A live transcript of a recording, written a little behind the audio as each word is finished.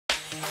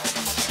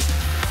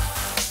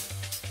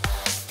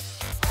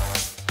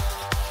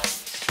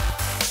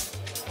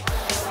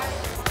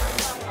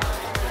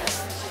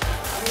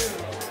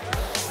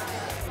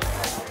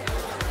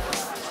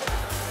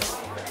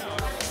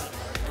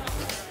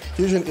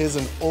Fusion is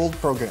an old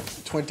program,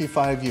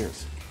 25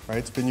 years, right?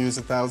 It's been used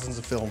in thousands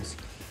of films.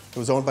 It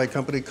was owned by a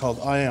company called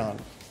Ion,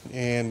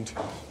 and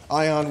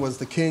Ion was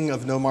the king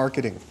of no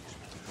marketing.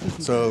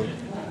 So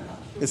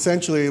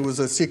essentially, it was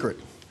a secret.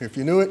 If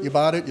you knew it, you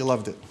bought it, you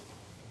loved it.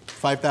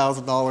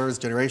 $5,000,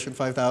 generation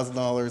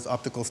 $5,000,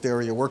 optical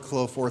stereo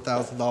workflow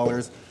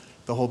 $4,000,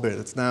 the whole bit.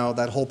 It's now,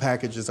 that whole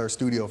package is our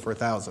studio for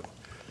 $1,000.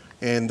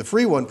 And the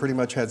free one pretty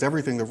much has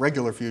everything the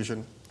regular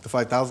Fusion, the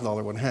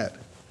 $5,000 one, had.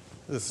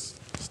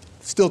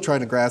 Still trying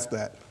to grasp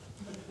that.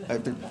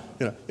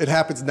 It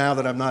happens now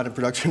that I'm not in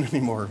production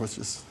anymore, which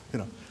is,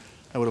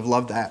 I would have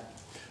loved that.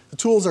 The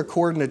tools are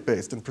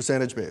coordinate-based and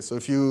percentage-based. So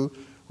if you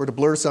were to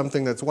blur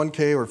something that's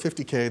 1K or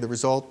 50K, the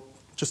result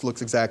just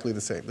looks exactly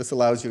the same. This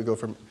allows you to go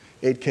from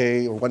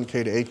 8K or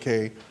 1K to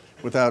 8K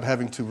without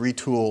having to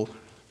retool,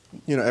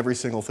 every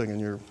single thing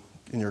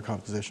in your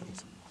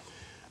compositions.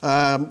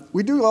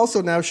 We do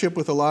also now ship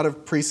with a lot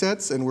of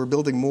presets, and we're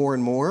building more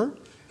and more.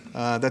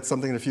 That's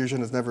something that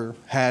Fusion has never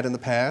had in the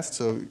past,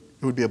 so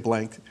it would be a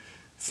blank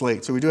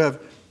slate. So we do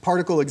have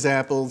particle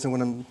examples, and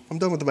when I'm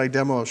done with my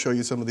demo, I'll show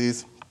you some of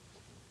these.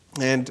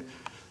 And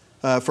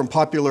from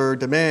popular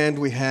demand,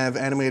 we have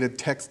animated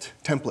text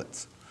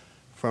templates,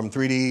 from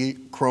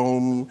 3D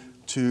Chrome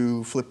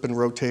to flip and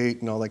rotate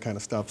and all that kind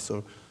of stuff.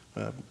 So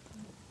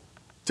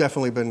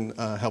definitely been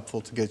helpful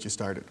to get you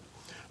started.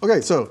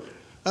 Okay, so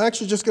I'm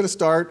actually just going to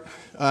start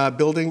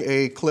building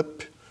a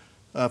clip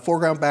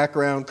foreground,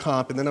 background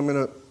comp, and then I'm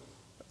going to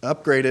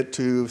upgrade it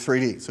to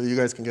 3D so you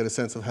guys can get a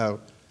sense of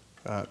how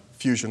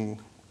Fusion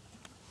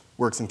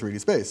works in 3D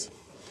space.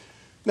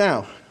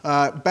 Now,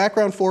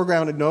 background,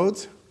 foreground, and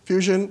nodes.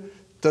 Fusion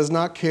does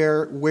not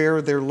care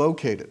where they're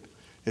located.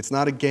 It's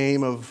not a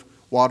game of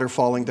water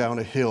falling down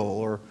a hill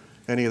or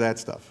any of that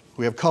stuff.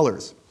 We have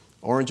colors.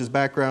 Orange is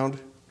background,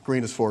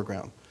 green is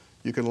foreground.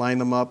 You can line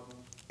them up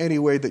any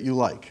way that you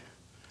like.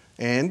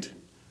 And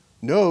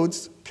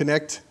nodes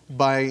connect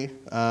by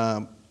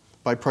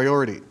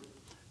priority.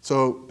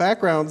 So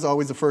background is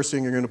always the first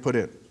thing you're going to put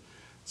in.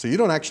 So you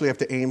don't actually have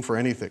to aim for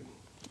anything.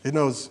 It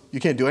knows you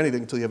can't do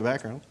anything until you have a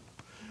background.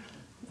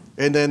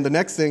 And then the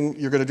next thing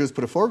you're going to do is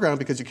put a foreground,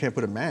 because you can't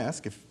put a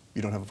mask. If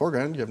you don't have a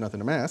foreground, you have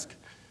nothing to mask.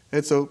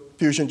 And so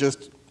Fusion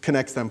just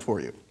connects them for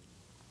you.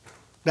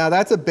 Now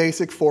that's a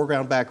basic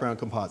foreground background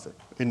composite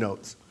in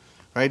nodes,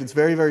 right? It's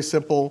very, very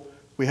simple.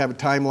 We have a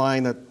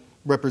timeline that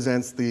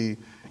represents the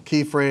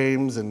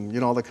keyframes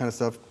and all that kind of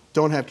stuff.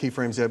 Don't have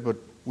keyframes yet, but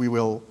we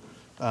will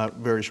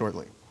very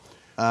shortly.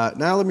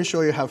 Now let me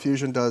show you how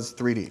Fusion does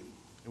 3D.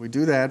 We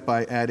do that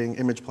by adding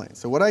image planes.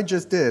 So what I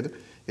just did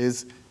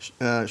is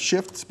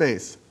shift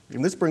space.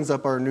 And this brings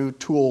up our new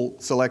tool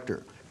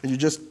selector. And you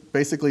just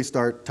basically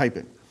start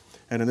typing.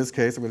 And in this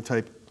case, I'm going to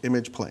type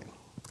image plane.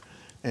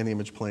 And the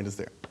image plane is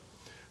there.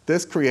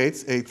 This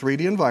creates a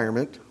 3D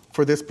environment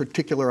for this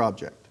particular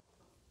object.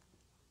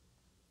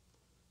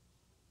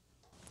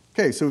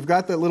 Okay, so we've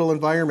got that little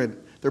environment.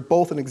 They're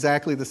both in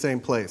exactly the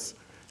same place.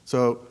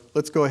 So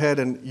let's go ahead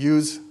and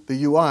use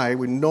the UI.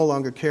 We no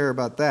longer care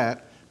about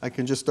that. I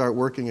can just start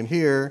working in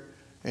here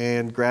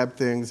and grab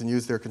things and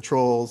use their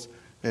controls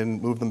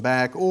and move them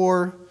back.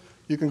 Or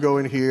you can go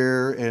in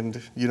here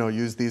and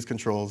use these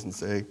controls and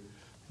say,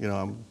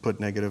 put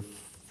 -4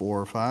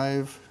 or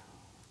 5.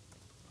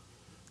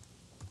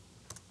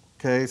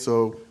 Okay,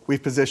 so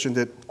we've positioned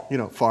it,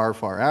 far,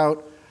 far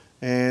out,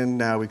 and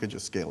now we could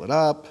just scale it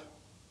up,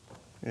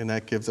 and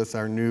that gives us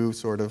our new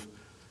sort of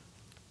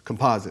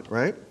composite,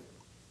 right?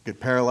 Get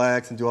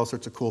parallax and do all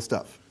sorts of cool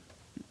stuff.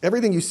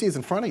 Everything you see is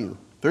in front of you.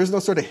 There's no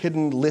sort of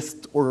hidden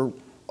list or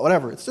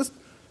whatever. There's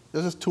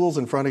just tools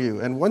in front of you,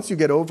 and once you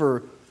get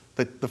over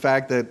the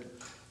fact that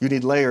you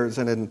need layers,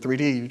 and in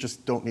 3D you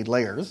just don't need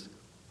layers,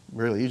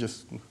 really.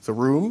 It's a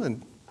room,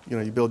 and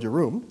you build your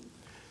room.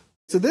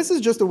 So this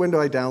is just a window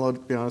I downloaded,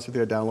 to be honest with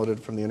you. I downloaded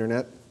from the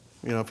internet,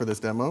 for this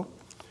demo.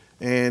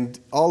 And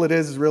all it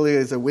is really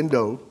is a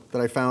window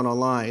that I found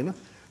online,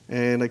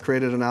 and I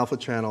created an alpha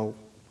channel,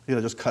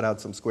 just cut out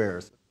some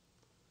squares.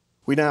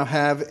 We now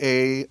have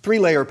a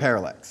 3-layer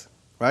parallax,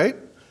 right?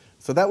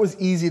 So that was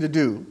easy to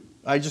do.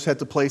 I just had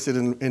to place it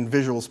in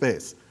visual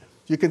space.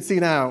 You can see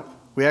now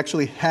we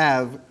actually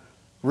have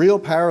real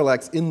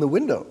parallax in the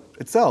window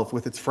itself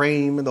with its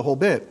frame and the whole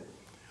bit.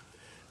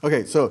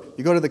 Okay, so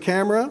you go to the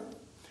camera,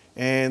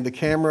 and the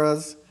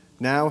cameras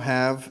now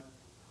have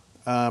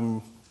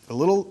a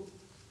little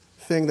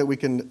thing that we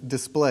can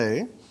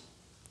display,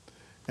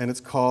 and it's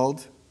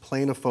called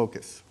plane of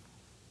focus.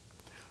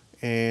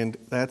 And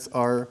that's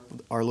our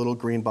little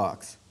green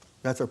box.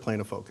 That's our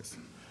plane of focus.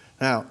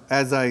 Now,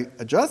 as I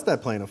adjust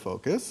that plane of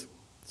focus,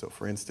 so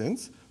for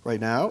instance, right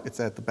now it's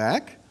at the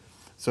back.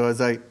 So as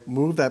I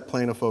move that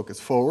plane of focus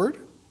forward,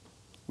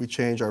 we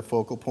change our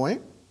focal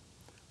point,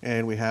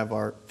 and we have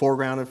our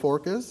foreground in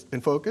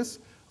focus,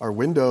 our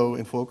window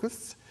in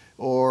focus,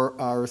 or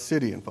our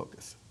city in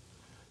focus.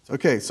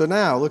 Okay, so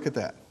now look at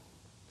that.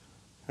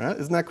 All right,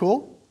 isn't that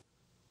cool?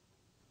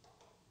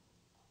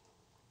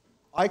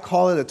 I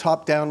call it a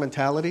top-down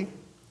mentality.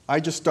 I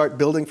just start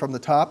building from the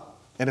top,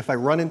 and if I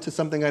run into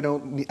something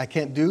I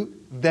can't do,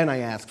 then I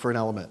ask for an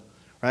element,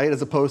 right?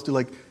 As opposed to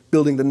like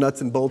building the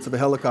nuts and bolts of a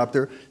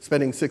helicopter,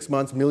 spending 6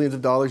 months, millions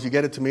of dollars, you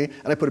get it to me,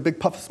 and I put a big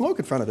puff of smoke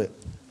in front of it.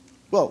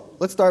 Well,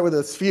 let's start with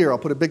a sphere. I'll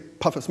put a big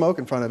puff of smoke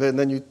in front of it, and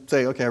then you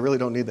say, okay, I really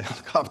don't need the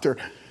helicopter,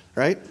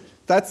 right?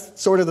 That's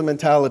sort of the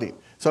mentality.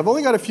 So I've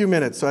only got a few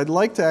minutes, so I'd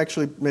like to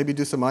actually maybe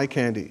do some eye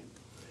candy,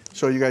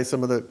 show you guys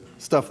some of the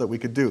stuff that we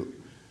could do.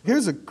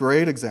 Here's a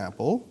great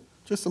example,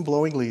 just some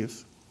blowing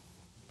leaves.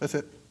 That's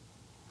it.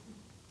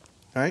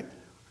 All right?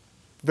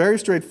 Very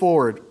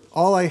straightforward.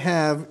 All I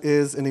have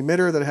is an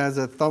emitter that has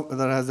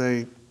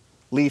a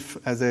leaf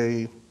as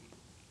a,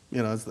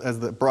 as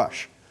the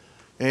brush.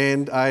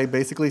 And I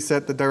basically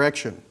set the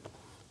direction.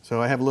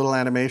 So I have a little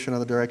animation on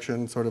the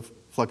direction, sort of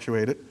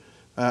fluctuate it.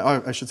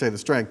 Or I should say the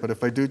strength, but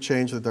if I do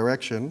change the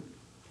direction,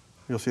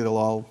 you'll see it'll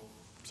all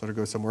sort of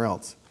go somewhere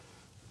else.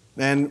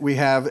 Then we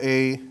have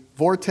a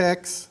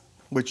vortex,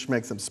 which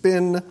makes them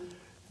spin,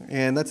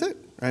 and that's it.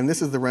 And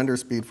this is the render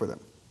speed for them.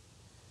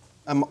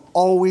 I'm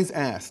always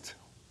asked,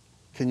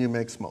 can you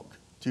make smoke?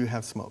 Do you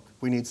have smoke?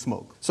 We need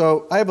smoke.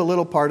 So I have a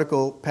little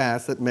particle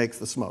pass that makes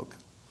the smoke.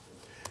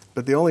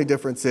 But the only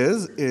difference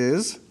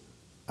is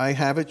I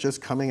have it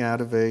just coming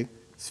out of a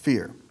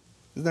sphere.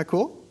 Isn't that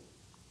cool?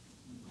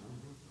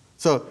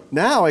 So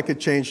now I could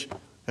change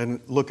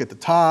and look at the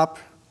top.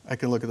 I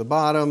can look at the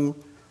bottom.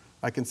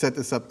 I can set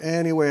this up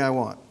any way I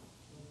want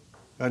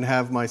and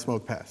have my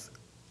smoke pass.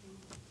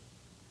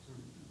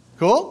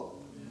 Cool?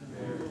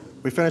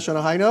 We finish on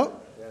a high note?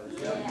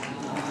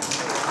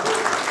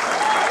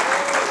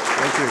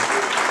 Thank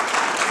you.